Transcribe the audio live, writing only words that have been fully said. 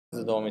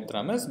Davom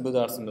ettiramiz. Bu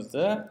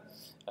darsimizda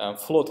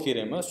float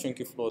kerak emas,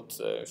 chunki float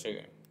o'sha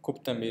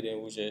ko'pdan beri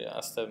уже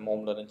asta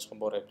muomaladan chiqib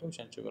boryapti.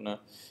 O'shaning uchun buni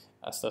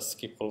asta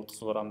skip qilib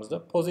o'tkazib yuboramizda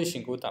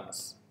positionga o'tamiz.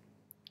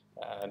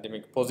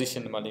 Demak,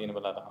 position nimaligini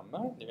biladi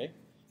hamma. Demak,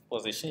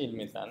 position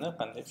elementlarni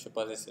qanday o'sha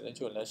pozitsiyada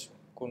joylash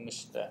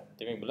ko'rinishida.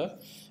 Demak, bular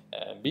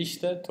 5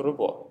 ta turi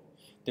bor.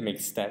 Demak,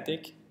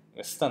 static,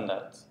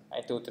 standard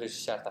aytib o'tirish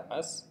shart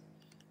emas.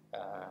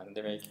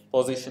 Demak,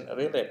 position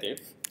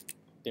relative,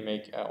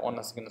 demak,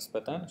 onasiga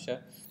nisbatan o'sha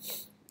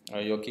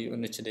yoki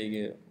uni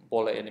ichidagi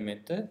bola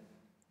elementi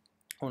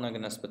onaga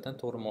nisbatan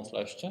to'g'ri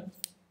moslashcha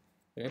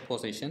demak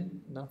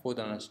positiondan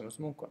foydalanishimiz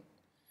mumkin.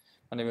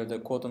 Mana bu yerda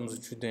kodimiz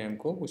juda ham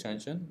ko'p, o'shaning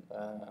uchun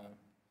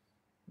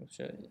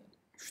o'sha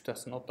 3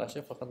 tasini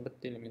otlashib faqat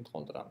bitta element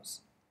qoldiramiz.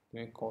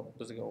 Demak, kod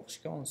bizga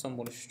o'qishga oson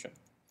bo'lishi uchun.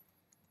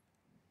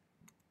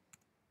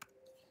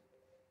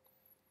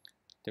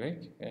 Demak,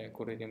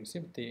 ko'rayotganimizda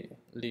bitta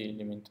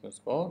elementimiz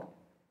bor.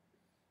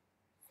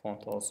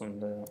 Font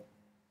olsimda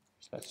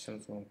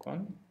ishlatishimiz mumkin.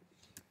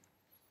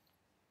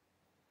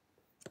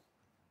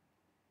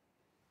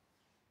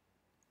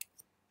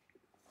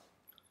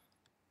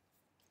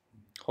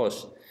 Xo'sh,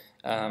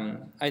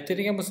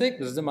 aytadigan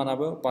bo'lsak, bizda mana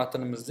bu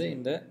buttonimizda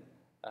endi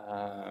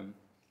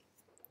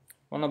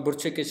mana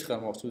burchakka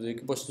chiqarmoqchimiz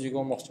yoki boshqa joyga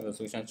olmoqchimiz.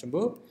 O'shaning uchun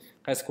bu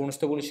qaysi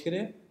ko'rinishda bo'lishi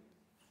kerak?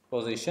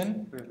 Position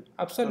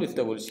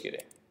absolute bo'lishi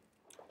kerak.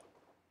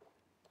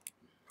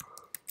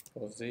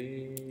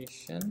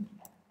 Position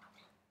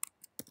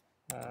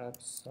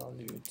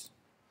absolute.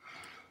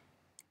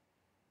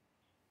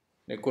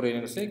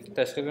 Ko'rayotganimizda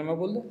tashqariga nima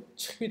bo'ldi?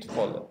 Chiqib ketib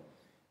qoldi.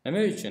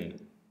 Nima uchun?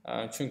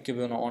 Chunki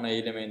buni ona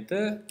elementi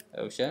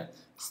o'sha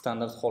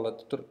standart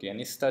holatda turibdi,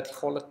 ya'ni statik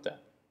holatda.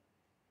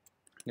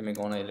 Demak,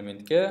 ona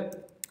elementga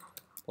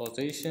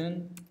position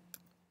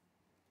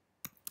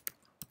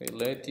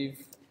relative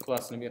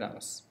klassini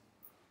beramiz.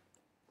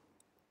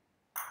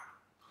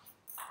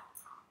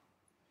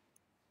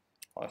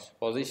 Xo'sh,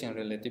 position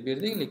relative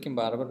berdik, lekin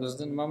baribir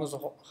bizning nimamiz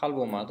hal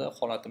bo'lmadi,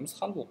 holatimiz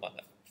hal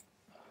bo'lmadi.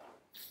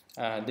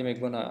 Demak,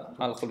 buni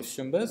hal qilish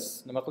uchun biz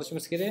nima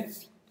qilishimiz kerak?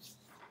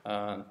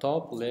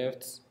 Top,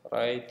 left,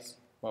 right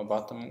va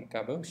bottom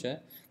kabi o'sha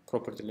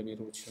propertylar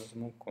berib o'tishimiz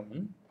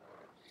mumkin.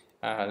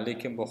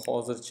 Lekin bu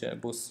hozircha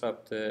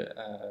Bootsrapni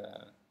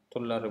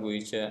turlari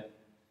bo'yicha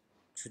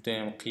juda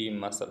ham qiyin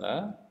masala.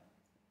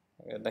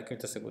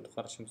 Dokumentatsiyaga o'tib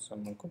qarashimiz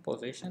mumkin.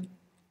 Position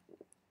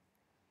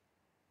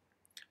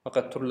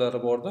faqat turlari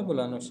borda,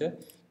 bularning o'sha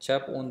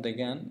chap o'ng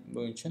degan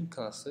bo'yicha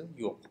klassi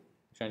yo'q.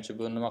 O'shaning uchun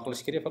buni nima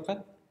qilish kerak? Faqat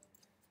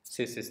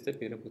CSS da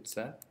berib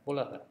o'tsa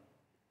bo'ladi.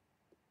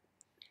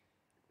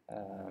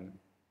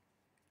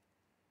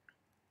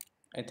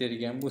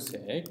 Aytadigan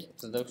bo'lsak,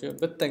 bizda o'sha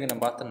bittagina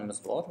buttonimiz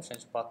bor,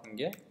 o'shaning uchun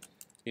buttonga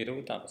berib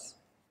o'tamiz.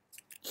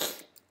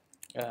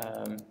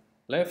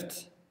 Left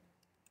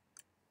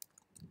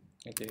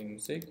aytadigan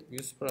bo'lsak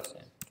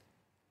 100%.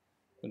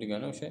 Bu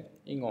degani o'sha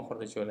eng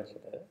oxirida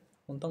joylashadi.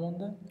 O'ng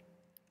tomonda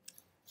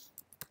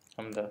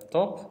hamda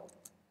top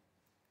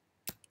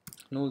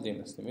 0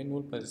 deymiz. Demak,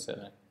 0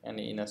 pozitsiyada,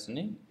 ya'ni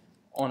enasining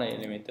ona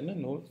elementini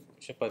 0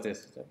 o'sha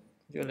pozitsiyada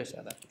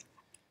joylashadi.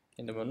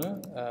 Endi buni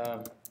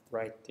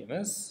right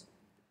deymiz.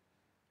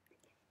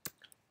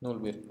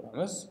 0 berib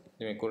qo'yamiz.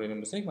 Demak, ko'rayotgan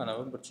bo'lsak, mana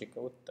bu burchakka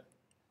o'tdi.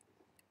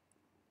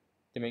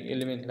 Demak,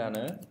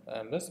 elementlarni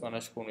biz mana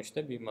shu ko'rinishda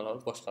bemalol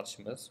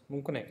boshqarishimiz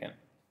mumkin ekan.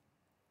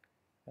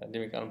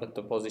 Demak,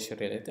 albatta position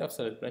relative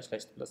absolute bilan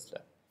ishlashni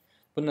bilasizlar.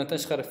 Bundan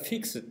tashqari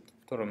fixed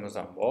turimiz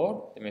ham bor.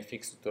 Demak,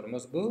 fixed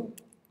turimiz bu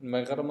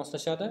nimaga qarab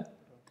moslashadi?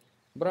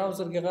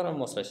 Brauzerga qarab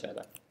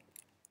moslashadi.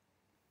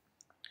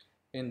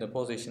 Endi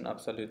position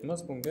absolute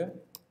emas, bunga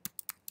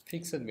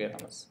fixed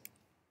beramiz.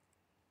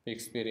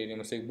 Fixed beradigan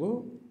bo'lsak, bu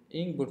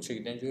eng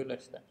burchakdan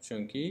joylashdi.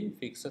 Chunki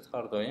fixed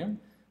har doim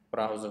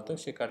brauzerda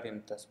o'sha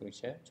koordinatasi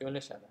bo'yicha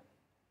joylashadi.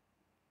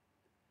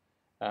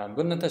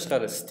 Bundan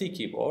tashqari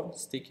sticky bor.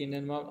 Sticky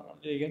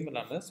nimaligini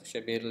bilamiz. O'sha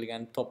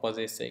berilgan top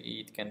pozitsiyaga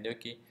yetganda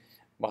yoki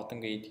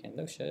buttonga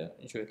yetganda o'sha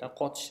joydan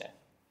qotishi.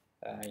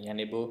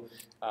 Ya'ni bu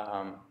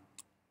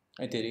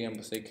aytadigan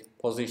bo'lsak,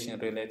 position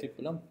relative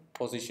bilan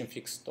position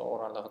fixed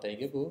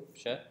oralig'idagi bu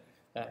o'sha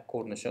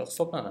ko'rinishi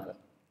hisoblanadi.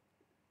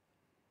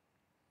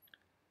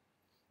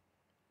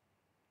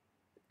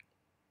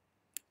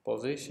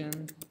 Position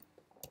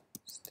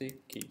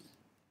sticky.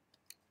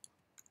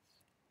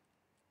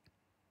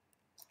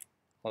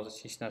 Hozir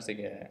hech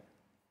narsaga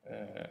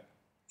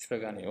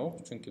uchragani yo'q,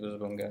 chunki biz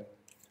bunga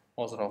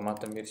ozroq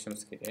matn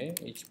berishimiz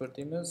kerak. H1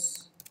 deymiz.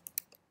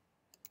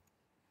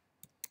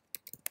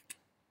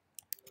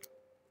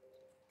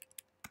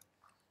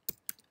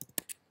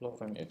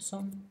 Login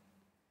etsin.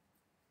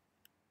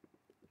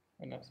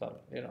 Mana sal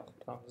e'lon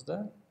qilamizda,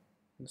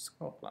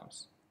 scroll qilamiz.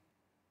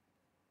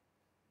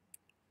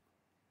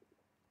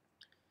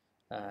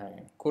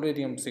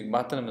 Ko'radigan bo'lsak,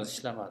 buttonimiz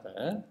ishlamadi.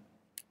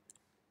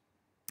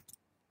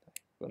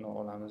 Buni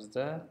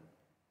olamizda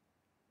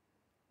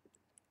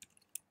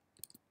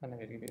mana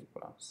bu yerga berib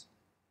qo'yamiz.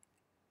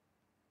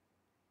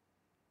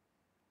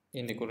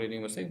 Endi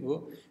ko'radigan bo'lsak, bu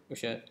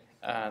o'sha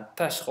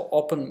tashqi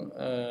open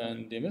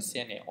deymiz,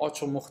 ya'ni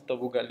ochiq muhitda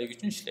bo'lganligi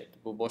uchun ishlaydi.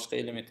 Bu boshqa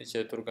element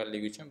ichida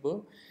turganligi uchun bu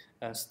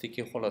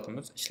sticky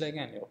holatimiz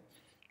ishlagan yo'q.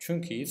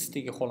 Chunki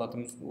sticky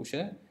holatimiz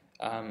o'sha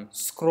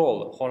scroll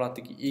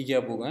holatiga ega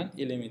bo'lgan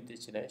element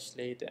ichida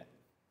ishlaydi.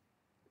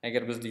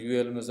 Agar bizda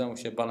UL'imiz ham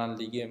o'sha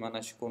balandligi mana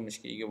shu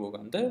ko'rinishga ega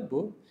bo'lganda,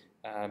 bu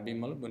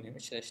bemalol buni ham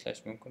ichida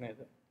ishlash mumkin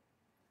edi.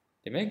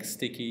 Demak,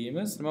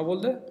 sticky'imiz nima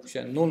bo'ldi?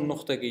 O'sha 0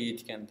 nuqtaga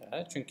yetganda,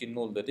 chunki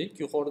 0 dedik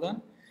yuqoridan,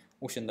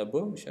 o'shanda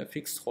bu o'sha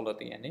fix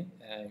holatiga, ya'ni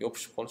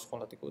yopishib qolish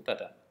holatiga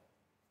o'tadi.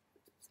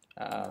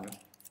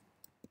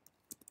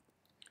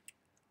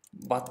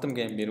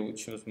 Bottomga ham berib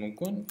o'tishimiz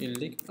mumkin,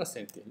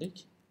 50% deylik.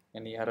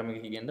 Ya'ni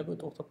yarimiga kelganda bu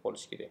to'xtab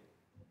qolish kerak.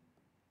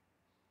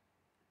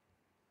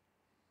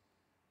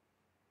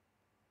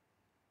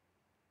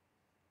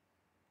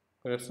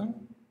 Ko'ryapsan?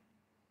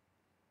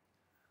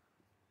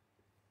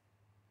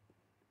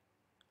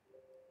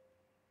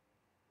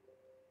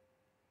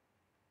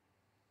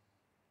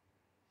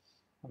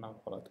 Mana bu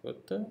holatga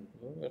o'tdi,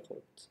 bu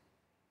yo'qolib o'tdi.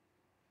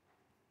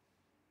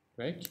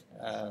 Demak,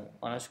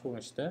 mana shu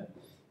ko'rinishda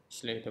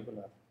ishlaydi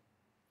bular.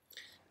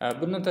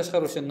 Bundan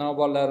tashqari o'sha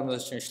navbatlarimiz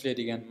uchun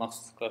ishlaydigan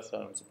maxsus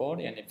klasslarimiz bor,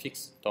 ya'ni fix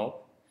top.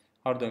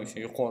 Har doim o'sha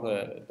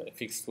yuqorida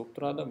fix bo'lib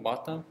turadi,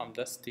 bottom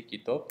hamda sticky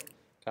top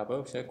kabi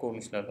o'sha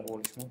ko'rinishlarda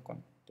bo'lishi mumkin.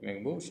 Demak,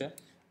 bu o'sha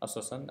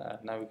asosan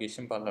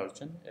navigation barlar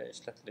uchun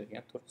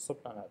ishlatiladigan tur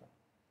hisoblanadi.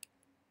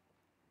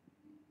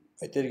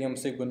 Aytadigan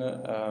bo'lsak, buni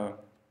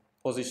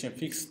position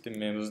fixed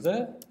deymizda,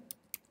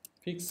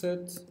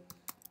 fixed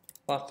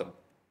bottom.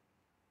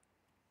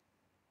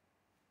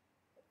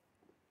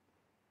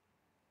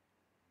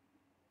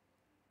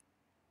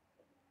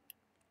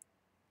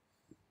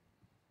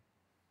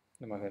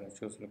 Nimaga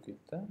cho'zilib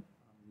ketdi?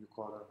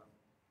 Yuqorida.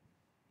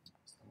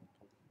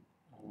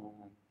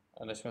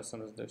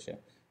 Adashmasimizda o'sha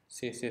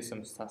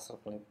CSS'imiz ta'sir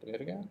qilyapti bu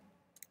yerga.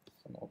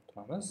 Buni olib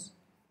turamiz.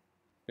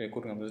 Bu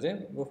ko'rganimizda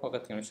bu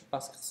faqatgina o'sha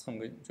pastki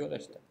qismga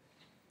joylashdi.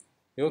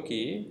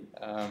 Yoki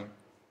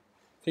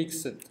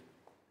fixed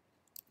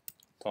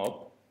top,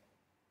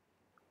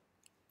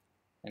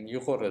 ya'ni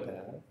yuqorida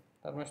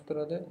tarmashib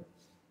turadi.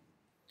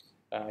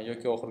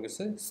 Yoki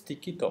oxirgisi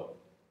sticky top.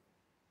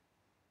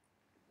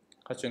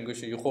 Qachonki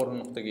o'sha yuqori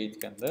nuqtaga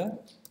yetganda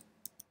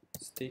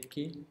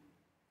sticky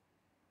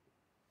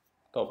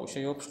top o'sha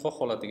yopishqoq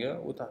holatiga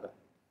o'tadi.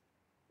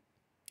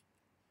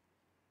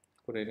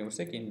 Ko'rayotgan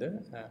bo'lsak, endi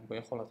bu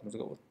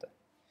holatimizga o'tdi.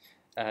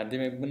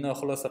 Demak, bundan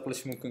xulosa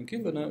qilish mumkinki,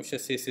 buni o'sha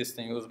CSS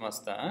dan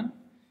yozmasdan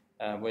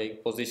bu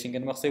positionga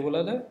nima qilsak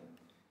bo'ladi?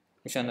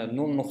 O'shani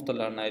 0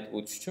 nuqtalarini aytib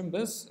o'tish uchun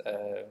biz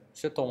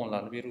o'sha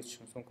tomonlarni berib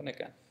o'tishimiz mumkin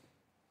ekan.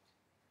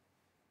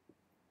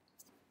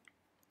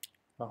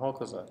 Va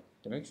hokazo.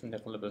 Demak, shunday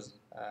qilib biz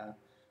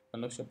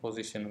mana o'sha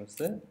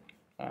positionimizni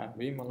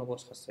bemalol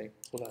boshqarsak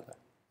bo'ladi.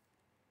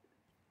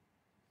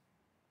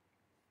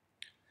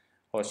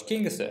 Xo'sh,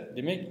 keyingisi,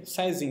 demak,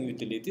 sizing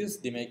utilities,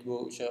 demak, bu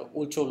o'sha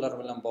o'lchovlar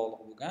bilan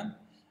bog'liq bo'lgan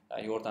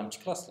yordamchi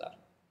klasslar.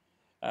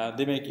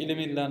 Demak,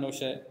 elementlarni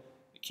o'sha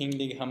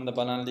kengligi hamda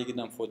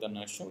balandligidan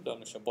foydalanish uchun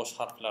ularni o'sha bosh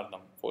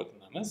harflardan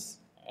foydalanamiz.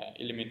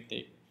 Elementni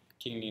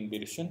kengligini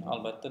berish uchun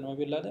albatta nima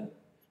beriladi?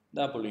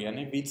 W,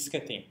 ya'ni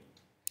widthga teng.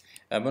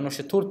 Buni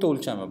o'sha 4 ta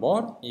o'lchami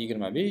bor: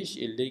 25,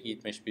 50,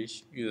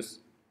 75, 100.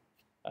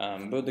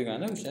 Bu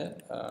degani o'sha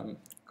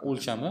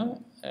o'lchami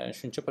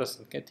shuncha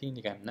prosentga teng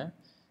deganini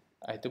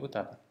aytib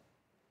o'tadi.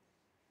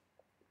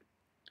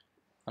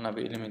 Mana bu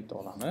elementni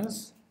olamiz.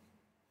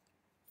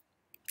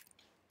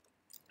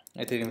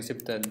 Aytadigan bo'lsak,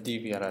 bitta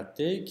div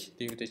yaratdik.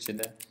 Divning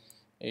ichida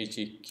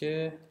h2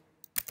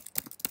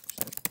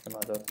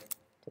 nimadir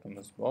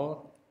turimiz bor.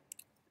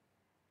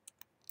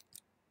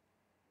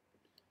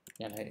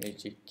 Yana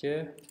h2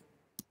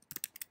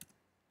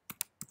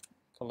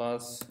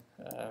 class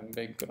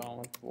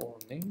background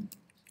warning.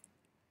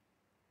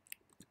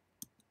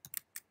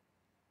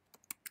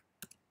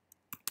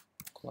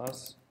 Class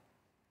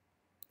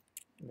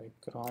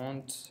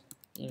background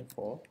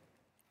info.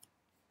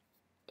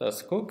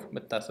 Bittasi ko'k,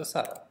 bittasi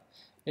sariq.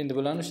 Endi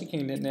bularni o'sha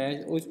kenglikni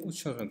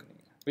o'chirishimiz mumkin.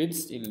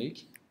 Width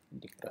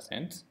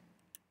 50%.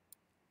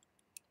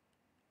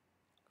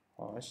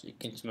 Xo'sh,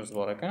 ikkinchimiz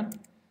bor ekan.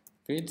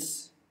 Width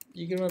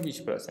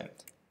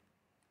 25%.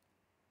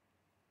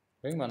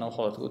 Demak, mana bu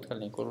holatga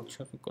o'tganligini ko'rib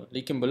o'tishimiz mumkin.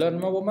 Lekin bular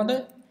nima bo'lmadi?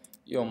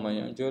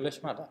 Yonma-yon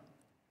joylashmadi.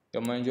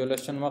 Yonma-yon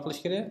joylashishni uchun nima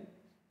qilish kerak?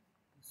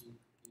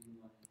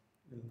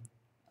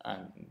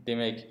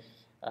 Demak,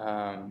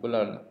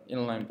 bular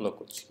inline blok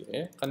o'tish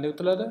kerak. Qanday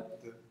o'tiladi?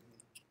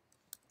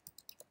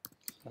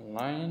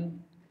 Inline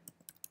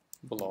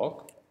block.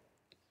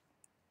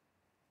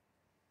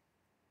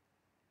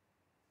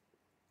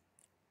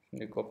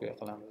 Shunday kopiya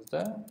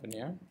qilamizda, buni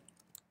ham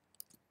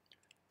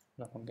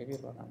raqamga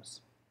berib olamiz.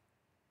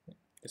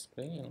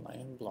 Display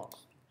inline block.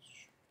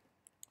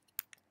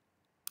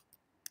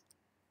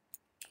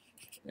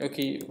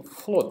 Yoki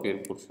float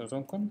berib ko'rishimiz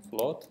mumkin.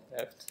 Float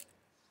left.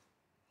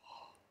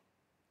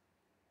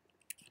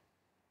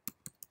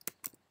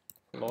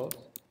 Float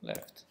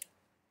left.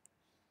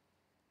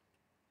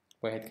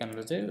 Bu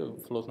aytganimizdek,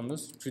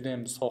 floatimiz juda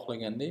ham biz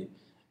xohlagandek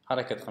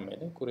harakat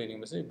qilmaydi. Ko'rayotgan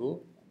bo'lsak, bu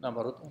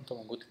naborot o'ng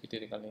tomonga o'tib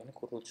ketadiganligini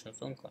ko'rib o'tishimiz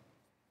mumkin.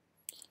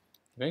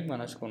 Demak,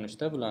 mana shu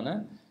ko'rinishda bularni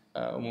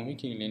umumiy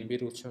kenglikni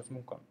berib o'tishimiz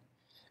mumkin.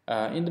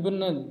 Endi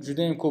buni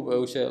juda ham ko'p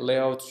o'sha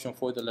layout uchun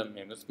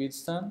foydalanmaymiz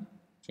Bitsdan,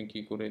 chunki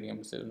ko'radigan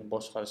bo'lsak, uni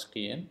boshqarish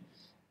qiyin.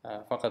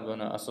 Faqat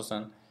buni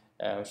asosan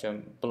o'sha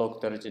blok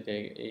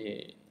darajadagi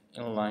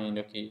inline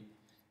yoki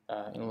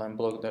inline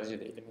blok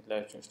darajadagi elementlar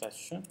uchun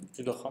ishlatish uchun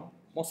juda ham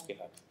mos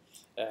keladi.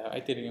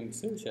 Aytadigan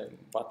bo'lsa, o'sha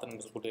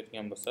buttonimiz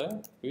bo'layotgan bo'lsa,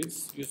 biz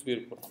 100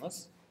 berib ko'ramiz.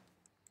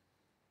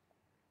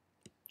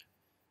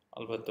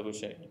 Albatta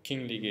o'sha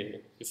kengligi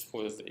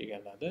 100%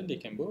 egalladi,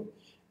 lekin bu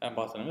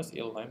buttonimiz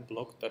inline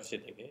blok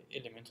darajadagi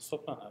element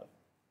hisoblanadi.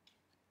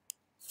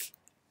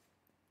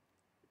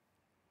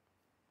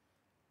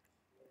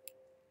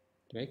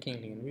 Demak,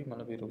 kengligini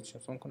bemalol berib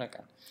o'tishimiz mumkin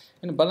ekan.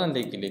 Endi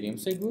balandligiga keladigan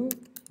bo'lsak, bu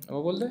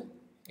nima bo'ldi?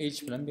 H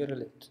bilan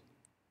beriladi.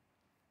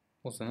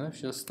 O'zini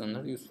o'sha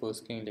standart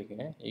 100%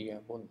 kengligiga ega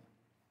bo'ldi.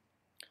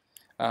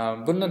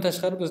 Bundan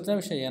tashqari bizda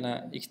o'sha yana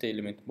ikkita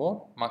element bor,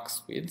 max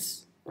width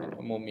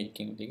umumiy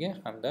kengligi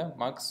hamda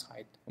max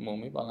height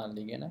umumiy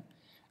balandligini,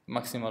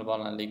 maksimal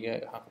balandligi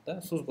haqida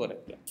so'z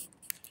boryapti.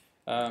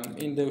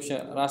 Endi o'sha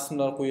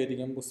rasmlar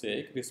qo'yadigan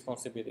bo'lsak,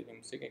 response beradigan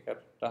bo'lsak, agar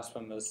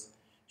rasmimiz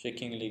o'sha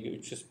kengligi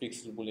 300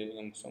 piksel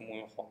bo'ladigan bo'lsa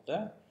umumiy holda,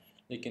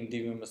 lekin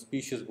divimiz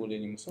 500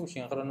 bo'ladigan bo'lsa, o'sha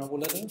qanday nima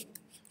bo'ladi?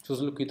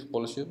 Cho'zilib ketib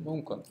qolishi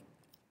mumkin.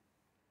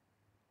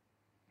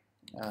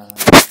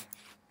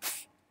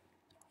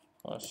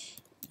 Xo'sh,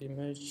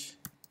 image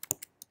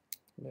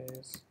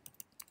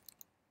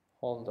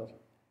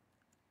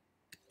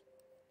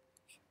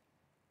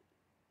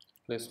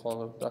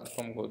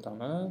placeholder.com ga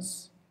o'tamiz.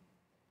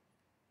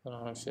 Buni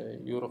o'sha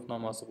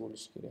yo'riqnomasi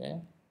bo'lishi kerak.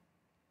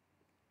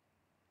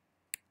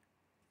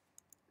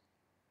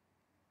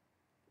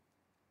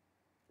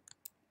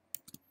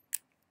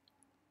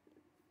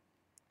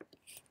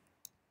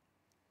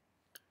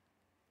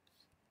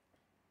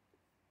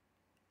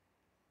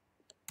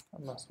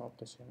 Hammasini olib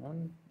tashlayman.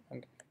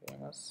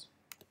 Emas.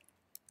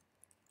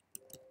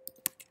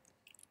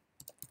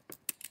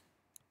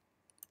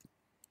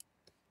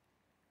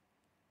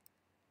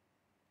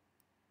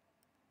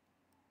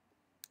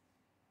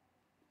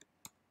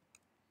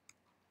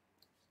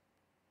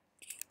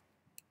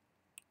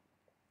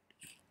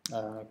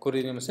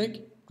 Ko'radigan bo'lsak,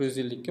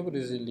 150 ga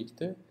 150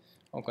 da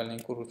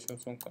onqalarni ko'rib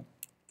o'tishimiz mumkin.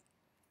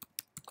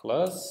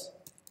 Class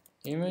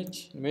image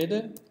nima edi?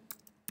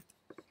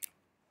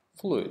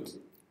 Fluid.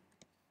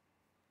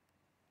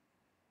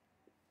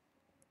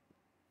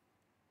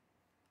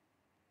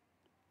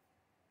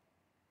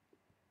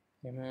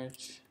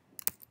 Image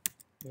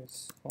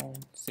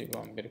responsive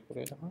berib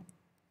ko'raylik ha.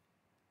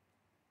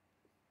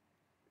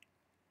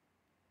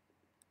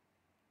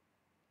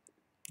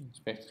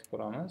 Inspect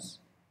ko'ramiz.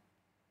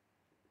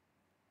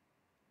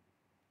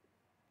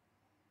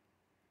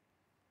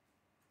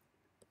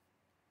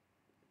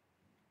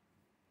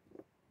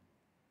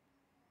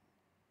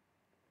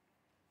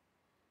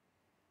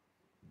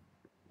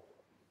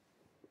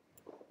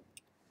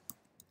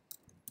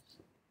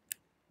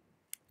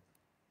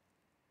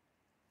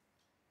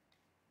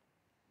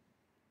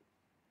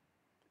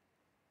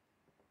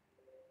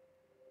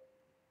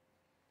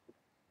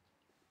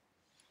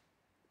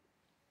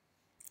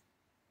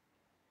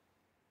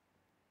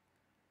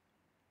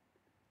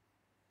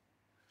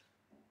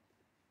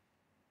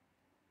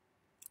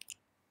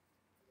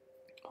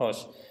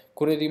 Xo'sh,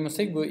 ko'radigan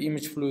bo'lsak, bu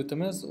image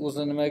fluidimiz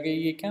o'zi nimaga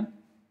ega ekan?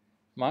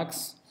 Max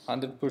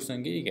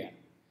 100% ga ega.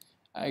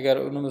 Agar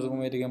unimiz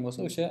bo'lmaydigan bo'lsa,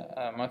 o'sha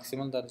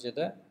maksimal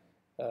darajada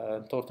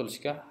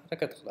tortilishga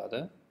harakat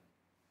qiladi.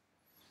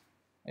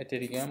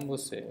 Aytadigan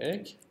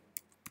bo'lsak,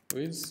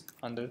 with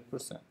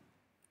 100%.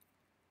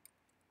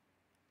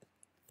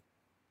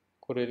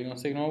 Ko'radigan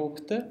bo'lsak, nima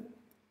bo'libdi?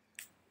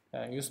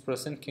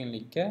 100%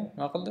 kenglikka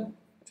nima qildi?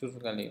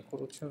 Cho'zilganligini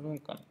ko'rib o'tishimiz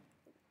mumkin.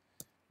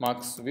 Max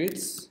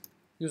width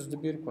 100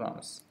 deb berib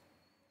ko'ramiz.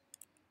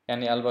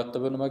 Ya'ni albatta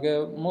bu nimaga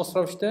mos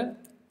ravishda?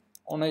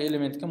 Ona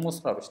elementga mos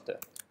ravishda.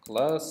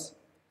 Class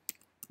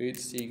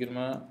width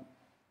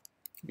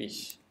 25.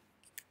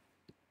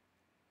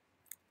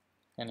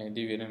 Ya'ni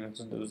div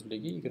elementimizning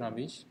o'zligi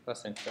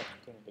 25%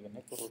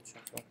 kengligini ko'rib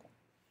o'tishimiz mumkin.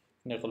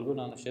 Shunday qilib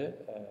ularni o'sha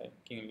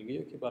kengligi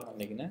yoki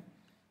balandligini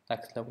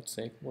ta'kidlab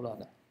o'tsak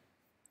bo'ladi.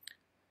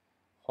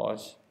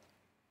 Xo'sh.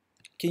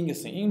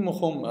 Keyingisi eng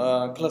muhim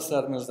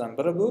klasslarimizdan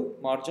biri bu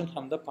margin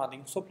hamda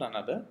padding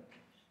hisoblanadi.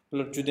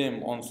 Bular juda ham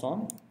oson.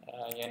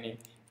 Ya'ni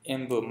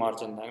M bu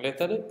marginni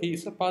anglatadi, P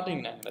esa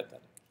paddingni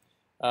anglatadi.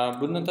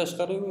 Bundan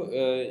tashqari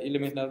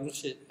elementlarning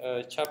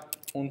chap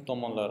o'ng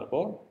tomonlari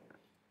bor.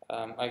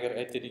 Agar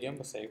aytadigan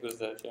bo'lsak,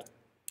 bizda o'sha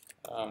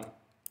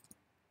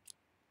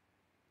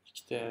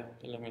ikkita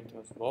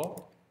elementimiz bor.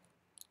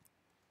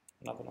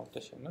 Buni olib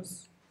tashlaymiz.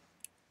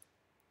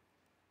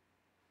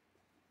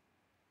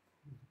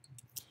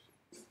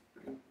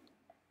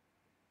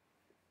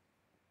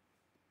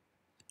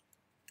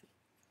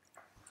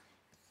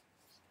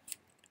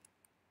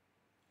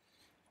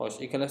 Xo'sh,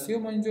 ikkalasi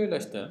yomon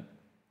joylashdi.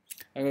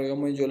 Agar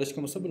yomon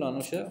joylashgan bo'lsa, bularni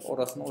o'sha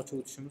orasini ochib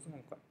o'tishimiz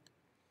mumkin.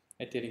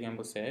 Aytadigan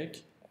bo'lsak,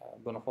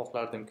 buni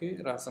xohlardimki,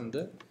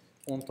 rasmda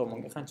 10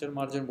 tomonga qanchalik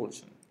marjin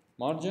bo'lishini.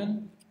 Marjin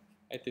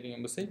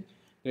aytadigan bo'lsak,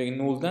 demak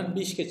 0 dan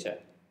 5 gacha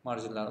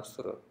marjinlarimiz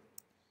turadi.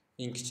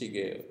 Eng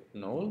kichigi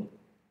 0,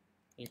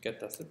 eng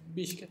kattasi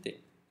 5 ga teng.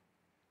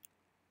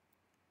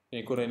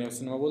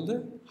 Ko'rayapsiz nima bo'ldi?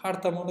 Har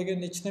tomoniga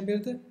nechidan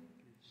berdi?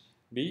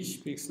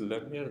 5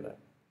 pikseldan berdi.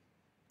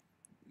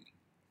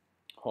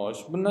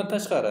 Xo'sh, bundan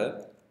tashqari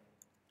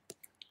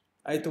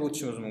aytib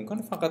o'tishimiz mumkin.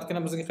 Faqatgina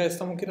bizga qaysi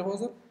tomon kerak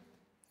hozir?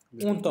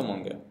 10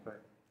 tomonga.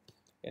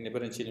 Ya'ni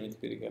birinchi element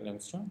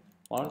belgilaganimiz uchun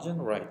margin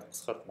right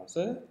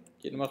qisqartmasi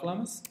nima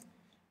qilamiz?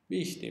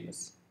 5 deymiz.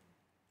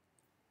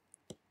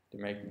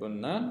 Demak,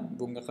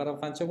 bunga qarab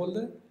qancha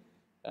bo'ldi?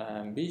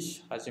 5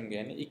 hajmga,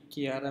 ya'ni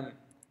 2,5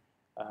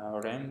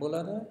 RAM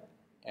bo'ladi.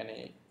 Ya'ni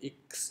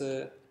ikkisi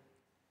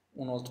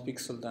 16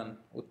 pikseldan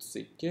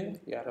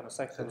 32, yarimi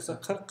 8 bo'lsa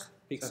 40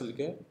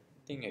 pikselga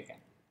teng ekan.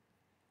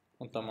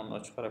 10 tomonni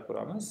ochib qarab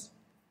ko'ramiz.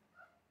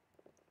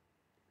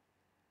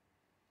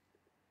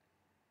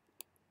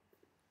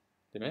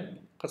 Demak,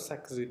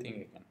 48 ga teng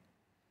ekan.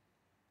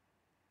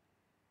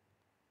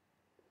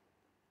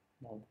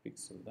 16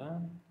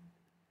 pikseldan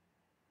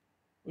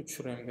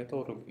 3 RAM ga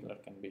to'g'ri kelar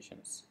ekan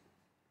 5imiz.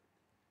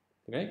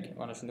 Demak,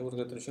 mana shunday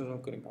o'zgartirishimiz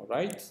mumkin ekan.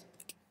 Right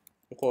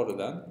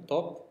yuqoridan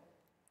top,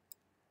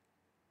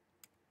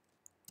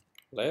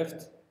 left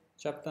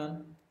chapdan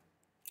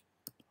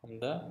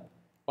hamda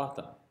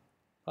bottom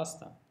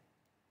pastdan.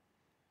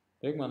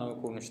 Demak, mana bu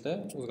ko'rinishda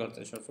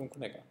o'zgartirishimiz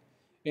mumkin ekan.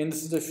 Endi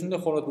sizda shunday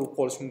holat bo'lib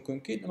qolishi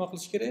mumkinki, nima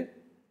qilish kerak?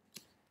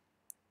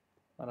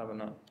 Mana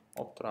buni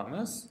olib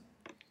turamiz.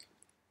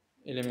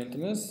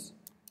 Elementimiz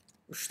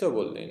 3 ta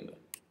bo'ldi endi.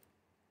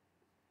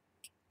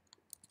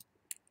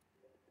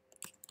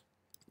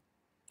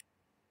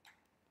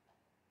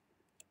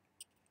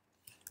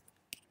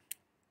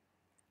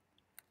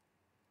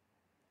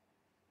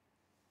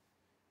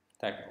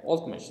 Tak,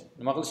 60.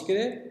 Nima qilish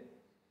kerak?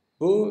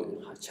 Bu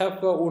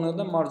chap va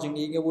o'rnidan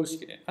marjinga ega bo'lish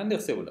kerak. Qanday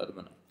qilsa bo'ladi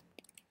buni?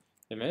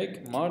 Demak,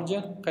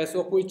 margin qaysi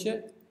o'q bo'yicha?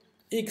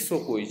 X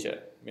o'q bo'yicha.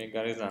 Demak,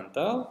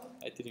 horizontal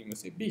aytadigan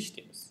bo'lsak 5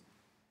 deymiz.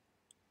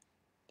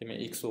 Demak,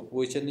 X o'q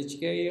bo'yicha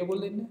nechaga ega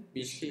bo'ldi endi?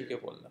 5 ga ega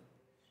bo'ldi.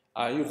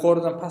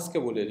 Yuqoridan pastga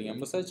bo'ladigan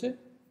bo'lsa-chi,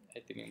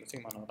 aytadigan bo'lsak,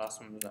 mana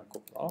rasmimizdan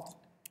ko'proq.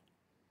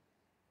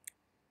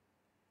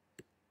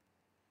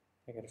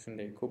 Agar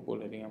shunday ko'p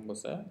bo'ladigan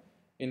bo'lsa,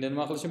 endi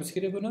nima qilishimiz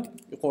kerak buni?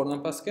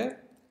 Yuqoridan pastga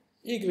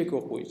Y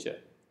o'q bo'yicha.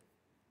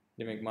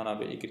 Demak, mana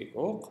bu Y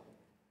o'q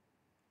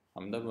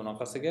hamda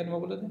bunaqasiga nima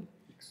bo'ladi?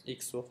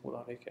 X o'q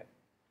bo'lar ekan.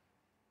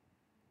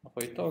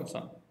 Qo'yib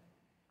oson.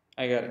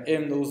 Agar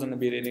M ni o'zini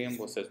beradigan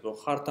bo'lsangiz, bu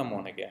har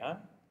tomoniga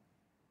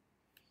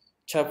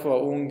chap va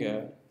o'ngga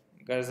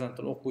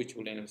horizontal o'q bo'yicha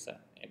bo'lgan bo'lsa,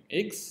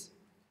 MX,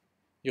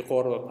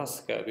 yuqori va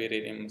pastga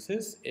beradigan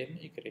bo'lsangiz,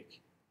 MY.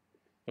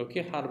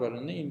 yoki har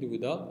birini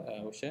individual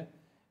o'sha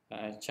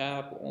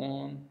chap,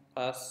 o'ng,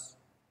 past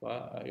va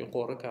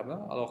yuqori kabi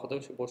alohida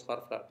o'sha bosh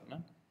harflar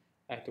bilan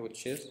aytib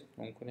o'tishingiz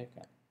mumkin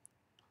ekan.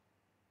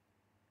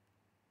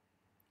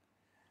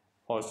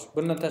 Xo'sh,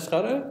 bundan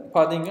tashqari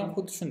padding ham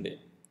xuddi shunday.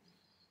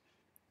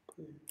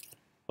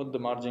 Xuddi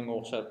marjinga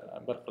o'xshab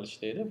bir xil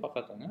ishlaydi,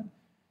 faqat uni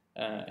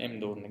M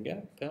o'rniga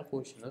P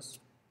qo'yishimiz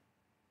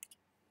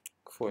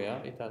kifoya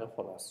etadi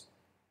xolos.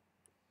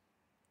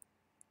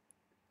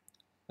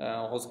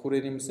 Hozir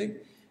ko'rayotgan bo'lsak,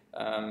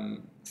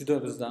 juda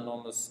bizdan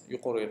nomimiz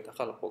yuqoriga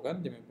taqalib qolgan.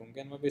 Demak,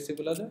 bunga nima bersak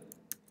bo'ladi?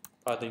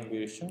 Padding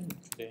berish uchun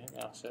juda ham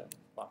yaxshi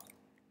vaqt.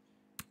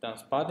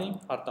 Padding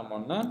har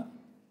tomondan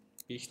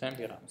 5 dan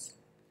beramiz.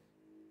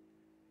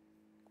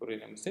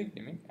 Ko'rayotgan bo'lsak,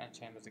 demak,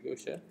 anchagimizga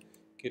o'sha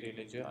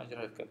kerakli joy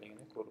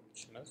ajratganligini ko'rib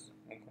chiqishimiz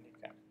mumkin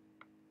ekan.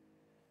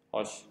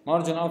 Xo'sh,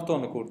 margin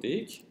autoni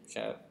ko'rdik.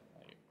 O'sha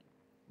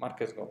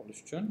markazga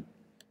olish uchun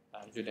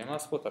juda ham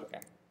asb o'tar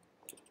ekan.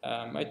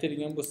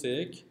 Aytadigan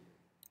bo'lsak,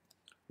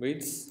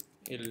 width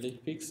 50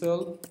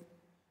 pixel,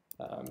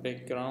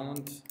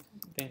 background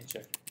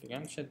denture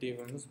degan o'sha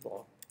divimiz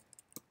bor.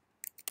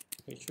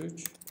 H3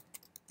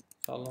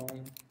 salon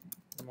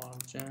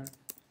margin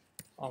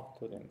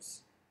auto deymiz.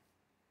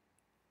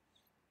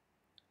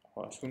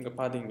 Xo'sh, bunga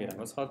padding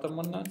beramiz har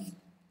tomondan.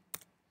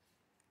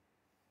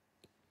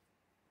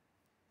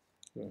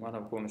 Mana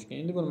bu ko'rinishga.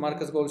 Endi buni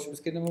markazga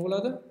olishimizga nima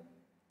bo'ladi?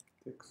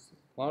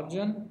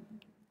 Margin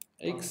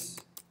X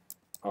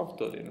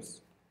auto deymiz.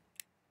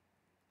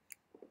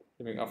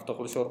 Demak, auto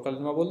qilish orqali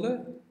nima bo'ldi?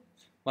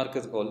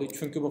 Markazga oldik.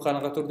 Chunki bu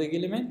qanaqa turdagi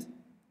element?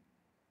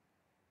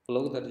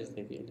 Float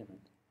darajasidagi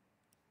element.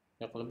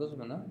 Yo'qolib biz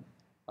buni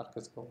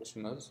markazga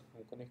olishimiz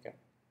mumkin ekan.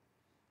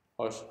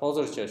 Xo'sh,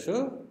 hozircha shu.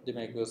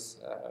 Demak, biz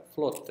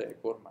floatni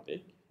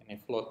ko'rmadik. Ya'ni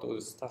floatni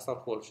o'z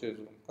tasarruf olishingiz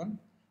mumkin.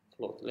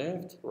 Float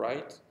left,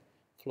 right,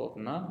 float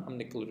none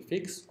hamda clear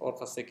fix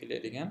orqasida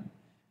keladigan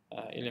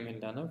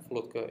elementlarni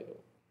floatga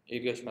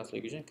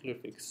ergashmasligi uchun clear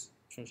fix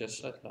tushunchasi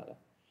ishlatiladi.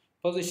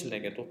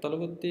 Positionlarga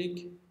to'xtalib o'tdik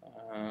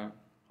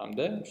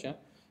hamda o'sha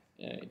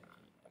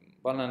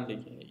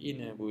balandlik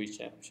ini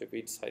bo'yicha o'sha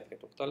width side'ga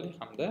to'xtaldik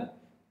hamda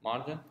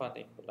margin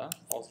padding bilan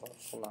ozroq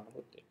qo'llanib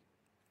o'tdik.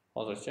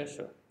 Hozircha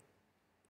shu.